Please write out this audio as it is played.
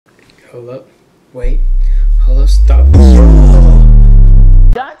Hold up. Wait. Hold up. Stop.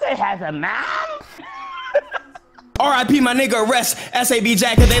 Dante has a mom? R.I.P. my nigga arrest SAB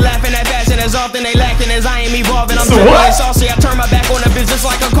jacket. They laughing at fashion as often they lacking as I am evolving. I'm dripping and saucy. I turn my back on the business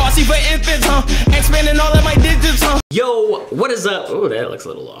like a costly for infants, huh? Expanding all of my digits, huh? Yo, what is up? Oh, that looks a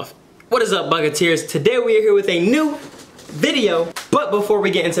little off. What is up, Bucketeers? Today we are here with a new video. But before we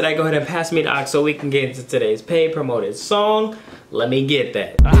get into that, go ahead and pass me the aux so we can get into today's paid promoted song. Let me get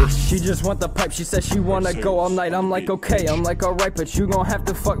that. She just want the pipe, she said she wanna go all night. I'm like, okay, I'm like, alright, but you gon' have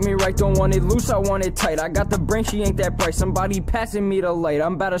to fuck me right. Don't want it loose, I want it tight. I got the brain, she ain't that bright. Somebody passing me the light,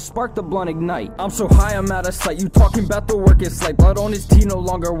 I'm about to spark the blunt ignite. I'm so high, I'm out of sight. You talking about the work, it's like blood on his tea, no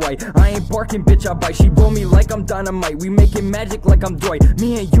longer white. I ain't barking, bitch, I bite. She blow me like I'm dynamite. We making magic like I'm Dwight.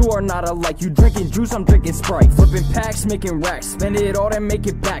 Me and you are not alike. You drinking juice, I'm drinking Sprite. Flipping packs, making racks. Spend it all, then make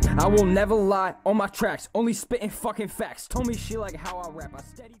it back. I will never lie on my tracks. Only spitting fucking facts. Told me she like how I rap.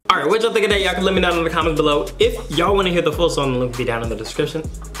 Alright, what y'all think of that? Y'all can let me know in the comments below. If y'all want to hear the full song, the link will be down in the description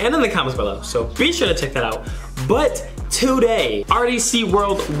and in the comments below. So be sure to check that out. But today,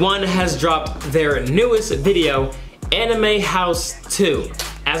 RDCWorld1 has dropped their newest video, Anime House 2.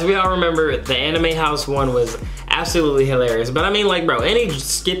 As we all remember, the Anime House 1 was absolutely hilarious. But I mean, like, bro, any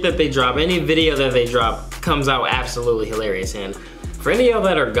skit that they drop, any video that they drop comes out absolutely hilarious. And for any of y'all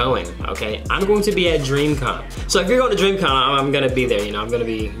that are going, okay, I'm going to be at DreamCon. So if you're going to DreamCon, I'm gonna be there, you know, I'm gonna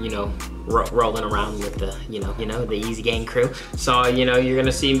be, you know, rolling around with the, you know, the Easy Gang crew. So, you know, you're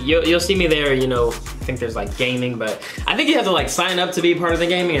gonna see, you'll see me there, you know, I think there's like gaming, but I think you have to like sign up to be part of the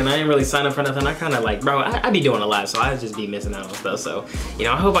gaming, and I didn't really sign up for nothing. I kind of like, bro, I be doing a lot, so I just be missing out on stuff. So, you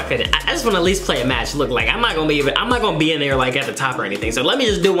know, I hope I just want to at least play a match. Look, like, I'm not gonna be in there like at the top or anything. So let me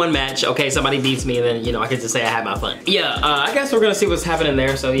just do one match. Okay, somebody beats me, and then, you know, I can just say I had my fun. Yeah, I guess we're gonna see what's happening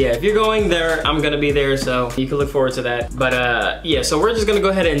there. So yeah, if you're going there, I'm gonna be there, so you can look forward to that. But yeah, so we're just gonna go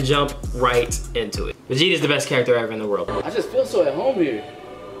ahead and jump right into it. Vegeta's the best character ever in the world. I just feel so at home here.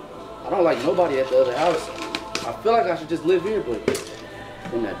 I don't like nobody at the other house. I feel like I should just live here, but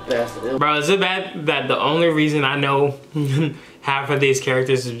I'm that bastard. Bro, is it bad that the only reason I know half of these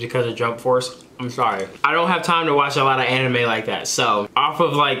characters is because of Jump Force? I'm sorry. I don't have time to watch a lot of anime like that. So off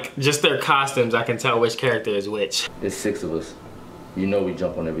of like just their costumes, I can tell which character is which. There's 6 of us. You know we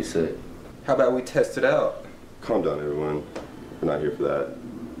jump on every set. How about we test it out? Calm down, everyone. We're not here for that.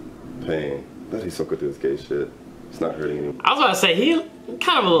 Pain. Let he's so good through this gay shit. It's not hurting anyone. I was about to say, he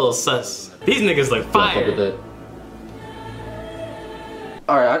kind of a little sus. These niggas look fire.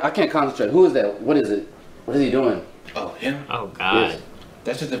 Alright, I can't concentrate. Who is that? What is it? What is he doing? Oh, him? Oh, God. Yes.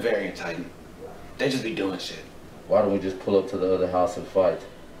 That's just a variant Titan. They just be doing shit. Why don't we just pull up to the other house and fight?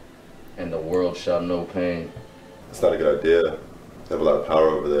 And the world shall know pain. It's not a good idea. They have a lot of power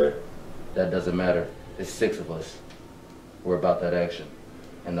over there. That doesn't matter. There's 6 of us. We're about that action.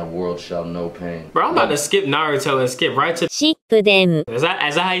 And the world shall know pain. Bro, I'm about to skip Naruto and skip right to ship them. Is that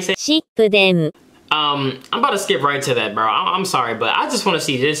how you say? Ship them. I'm about to skip right to that, bro. I'm sorry, but I just want to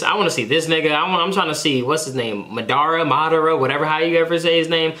see this. I want to see this nigga. I'm trying to see, what's his name? Madara, whatever, how you ever say his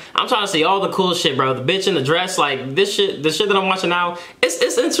name. I'm trying to see all the cool shit, bro. The bitch in the dress, like this shit, the shit that I'm watching now,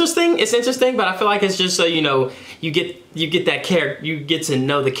 it's interesting. It's interesting, but I feel like it's just so, you know, you get that character, you get to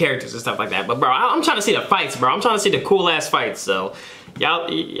know the characters and stuff like that. But bro, I'm trying to see the fights, bro. I'm trying to see the cool ass fights. So y'all,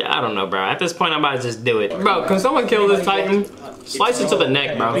 I don't know, bro. At this point, I'm about to just do it. Bro, can someone kill this Titan? Slice it to the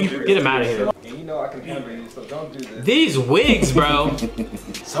neck, bro. Get him out of here. You know I can handle you, so don't do this. These wigs, bro.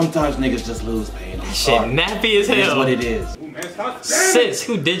 Sometimes niggas just lose pain. Shit, nappy as hell. That's what it is. Sis,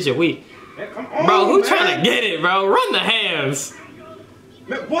 who did your wheat? Bro, who trying to get it, bro? Run the hands.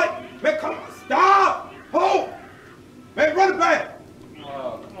 Man, what? Man, come on, stop! Hold! Man, run it back!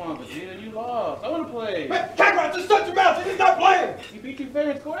 Oh, come on, Vegeta, you lost. I want to play. Man, Kakarot, just shut your mouth. He's not playing. You beat your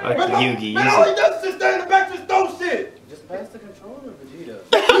favorite square. Like Yugi. Man, all he does is just stand in the back, just throw shit. Just pass the controller,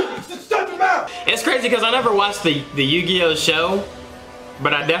 Vegeta. Just shut your mouth. It's crazy because I never watched the Yu-Gi-Oh show,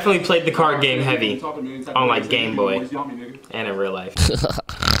 but I definitely played the card game heavy on like Game Boy and in real life.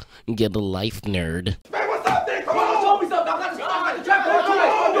 Get a life, nerd. Man, what's up there? Come on. Show me something. I got the trap card too.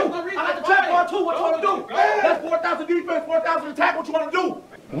 I got the trap card too. What you want to do? That's 4,000 defense, 4,000 attack. What you want to do?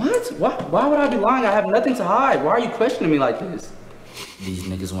 What? Why would I be lying? I have nothing to hide. Why are you questioning me like this? These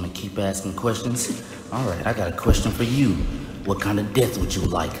niggas want to keep asking questions? Alright, I got a question for you. What kind of death would you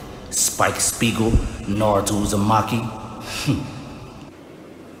like? Spike Spiegel? Naruto Uzumaki?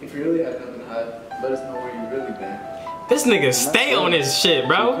 If you really have nothing to hide, let us know where you really been. This nigga stay on his shit,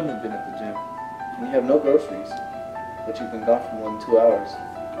 bro. You couldn't have been at the gym. We have no groceries, but you've been gone for more than 2 hours.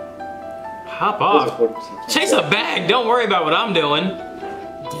 Hop off. Chase a bag. Don't worry about what I'm doing.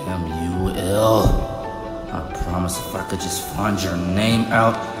 Damn you, L. I promise if I could just find your name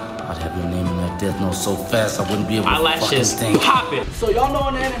out, I'd have your name in that death note so fast I wouldn't be able to fucking Eyelashes think. popping. So y'all know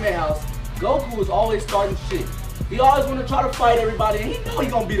in the anime house, Goku was always starting shit. He always want to try to fight everybody, and he know he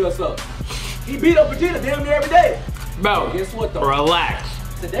gonna beat us up. He beat up Vegeta damn near every day. Bro, So guess what though? relax.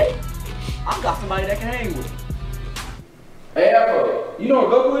 Today, I got somebody that can hang with. Hey Afro, you know what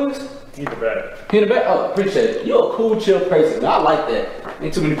Goku is? He's the better. He in the back? Oh, appreciate it. You're a cool, chill person. I like that.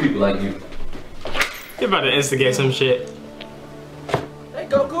 Ain't too many people like you. You're about to instigate some shit. Hey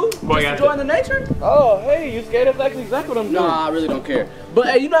Goku, Boy, just enjoying the nature? Oh, hey, you scared? That's actually exactly what I'm doing. Nah, I really don't care. But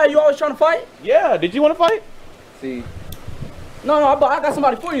hey, you know how you always trying to fight? Yeah, did you want to fight? See. No, I got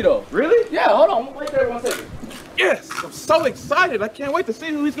somebody for you though. Really? Yeah, hold on. Wait there 1 second. Yes, I'm so excited. I can't wait to see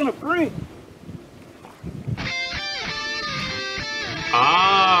who he's gonna bring.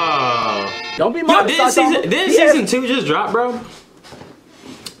 Oh. Don't be Yo, mad. did season 2 just drop, bro?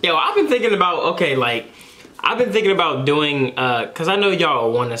 Yo, I've been thinking about, I've been thinking about doing, cause I know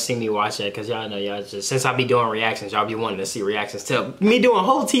y'all want to see me watch that, cause y'all know y'all just, since I be doing reactions, y'all be wanting to see reactions to me doing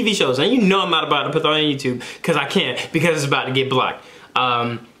whole TV shows, and you know I'm not about to put that on YouTube, cause I can't, because it's about to get blocked.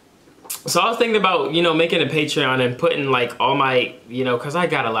 So I was thinking about, you know, making a Patreon and putting like all my, you know, cause I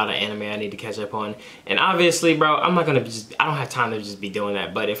got a lot of anime I need to catch up on. And obviously, bro, I'm not gonna I don't have time to just be doing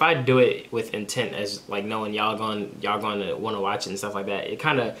that. But if I do it with intent, as like knowing y'all going to want to watch it and stuff like that, it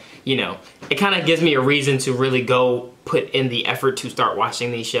kind of, you know, it kind of gives me a reason to really go put in the effort to start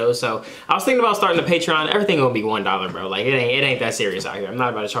watching these shows. So I was thinking about starting a Patreon. Everything will be $1, bro. Like it ain't that serious out here. I'm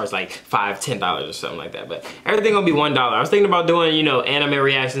not about to charge like $5, $10 or something like that. But everything will be $1. I was thinking about doing, you know, anime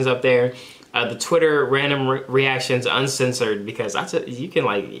reactions up there. The Twitter random reactions uncensored, because you can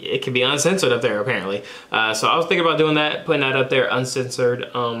like, it can be uncensored up there apparently. So I was thinking about doing that, putting that up there uncensored.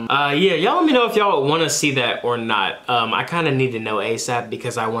 Yeah, y'all let me know if y'all want to see that or not. I kind of need to know ASAP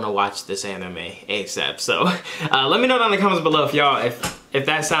because I want to watch this anime ASAP. So let me know down in the comments below if y'all if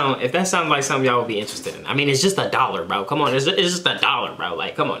that sounds like something y'all would be interested in. I mean, it's just $1, bro. Come on, it's just $1, bro.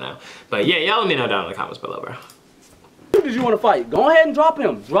 Like, come on now. But yeah, y'all let me know down in the comments below, bro. Who did you want to fight? Go ahead and drop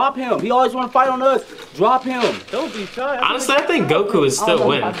him. Drop him. He always want to fight on us. Drop him. Don't be shy. Honestly, I think Goku is still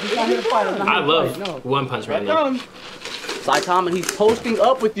winning. I love No. One Punch Man though. Saitama, he's posting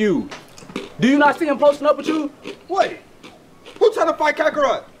up with you. Do you not see him posting up with you? Wait, who's trying to fight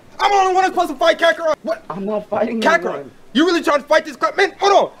Kakarot? I'm the only one that's supposed to fight Kakarot. What? I'm not fighting Kakarot, you really trying to fight this crap? Man,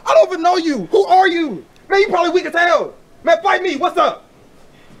 hold on. I don't even know you. Who are you? Man, you probably weak as hell. Man, fight me. What's up?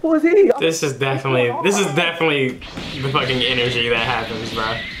 Who is he? This is definitely the fucking energy that happens, bro.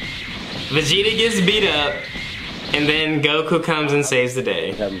 Vegeta gets beat up, and then Goku comes and saves the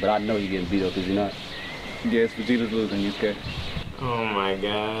day. But I know you're getting beat up, is he not? Yes, Vegeta's losing, you scared? Oh my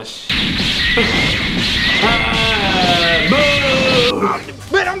gosh. Boom!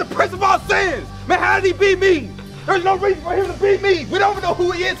 Man, I'm the prince of all sins. Man, how did he beat me? There's no reason for him to beat me. We don't even know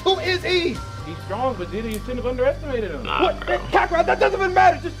who he is. Who is he? He's strong, Vegeta. You shouldn't have underestimated him. Nah, What? bro. Kakarot, that doesn't even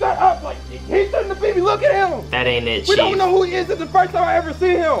matter. Just shut up. Like, he shouldn't have beat me. Look at him. That ain't it, We don't Chief. know who he is. It's the first time I ever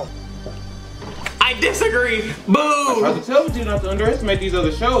see him. I disagree. I Boo! tell Vegeta not to underestimate these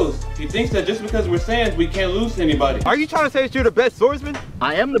other shows. He thinks that just because we're Saiyans, we can't lose to anybody. Are you trying to say that you're the best swordsman?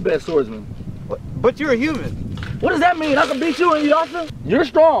 I am the best swordsman. But you're a human. What does that mean? I can beat you and you awesome? You're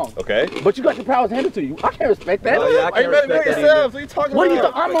strong. Okay. But you got your powers handed to you. I can't respect that. Oh, yeah, I can't respect that either. What are you talking What do you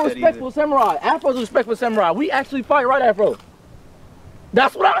about? think? I'm a respectful samurai. Afro's a respectful samurai. We actually fight, right, Afro?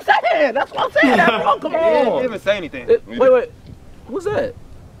 That's what I'm saying. That's what I'm saying, Afro. Come You didn't on. even say anything. Wait. What's that?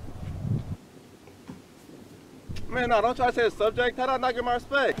 Man, no, don't try to say the subject. How did I not get my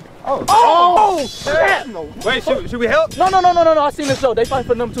respect? Oh, snap. Wait, should we help? No. I seen this show. They fight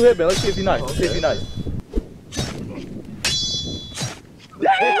for number 2 headband. Let's see if he's nice. Let's see if he's nice.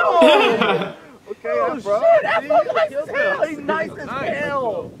 Damn! Okay, bro. Shit, Afro nice as hell. He's nice as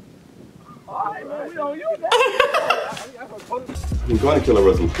hell. Alright, man, we don't use that. Going to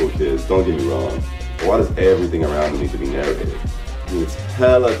Killer some cool kids, don't get me wrong. But why does everything around him need to be narrated? I mean, it's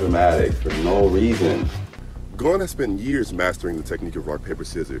hella dramatic for no reason. Gon has spent years mastering the technique of rock, paper,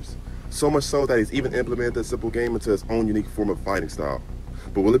 scissors. So much so that he's even implemented this simple game into his own unique form of fighting style.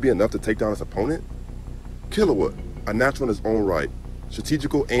 But will it be enough to take down his opponent? Killua, a natural in his own right,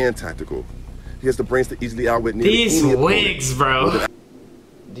 strategical and tactical. He has the brains to easily outwit nearly These any wigs, bro.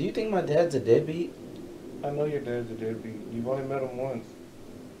 Do you think my dad's a deadbeat? I know your dad's a deadbeat. You've only met him once.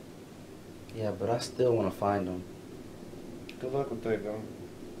 Yeah, but I still want to find him. Good luck with that, Gon.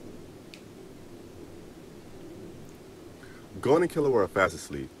 Gon and Killua are fast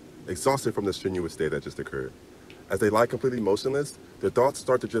asleep, exhausted from the strenuous day that just occurred. As they lie completely motionless, their thoughts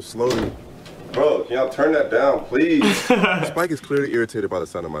start to drift slowly. Bro, can y'all turn that down, please? Spike is clearly irritated by the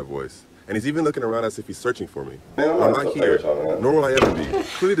sound of my voice. And he's even looking around as if he's searching for me. Man, I'm not here, nor will I ever be.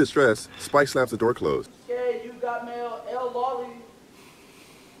 Clearly distressed, Spike slams the door closed. Okay, you got mail, L. Lolly.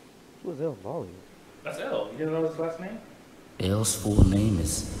 Who's L. Lolly? That's L. You didn't know his last name? L's full name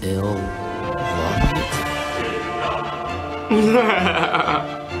is L. Lolly.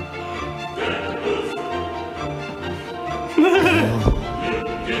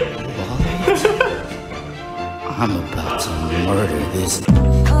 I'm about to murder this.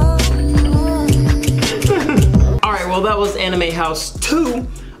 Alright, well that was Anime House 2.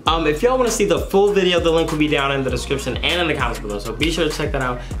 If y'all want to see the full video, the link will be down in the description and in the comments below. So be sure to check that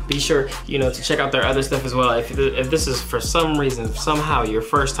out. Be sure, you know, to check out their other stuff as well. If this is for some reason, somehow, your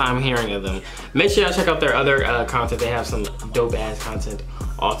first time hearing of them, make sure y'all check out their other content. They have some dope ass content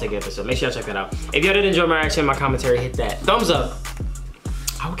all together. So make sure y'all check that out. If y'all did enjoy my reaction, my commentary, hit that thumbs up.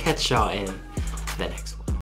 I'll catch y'all in the next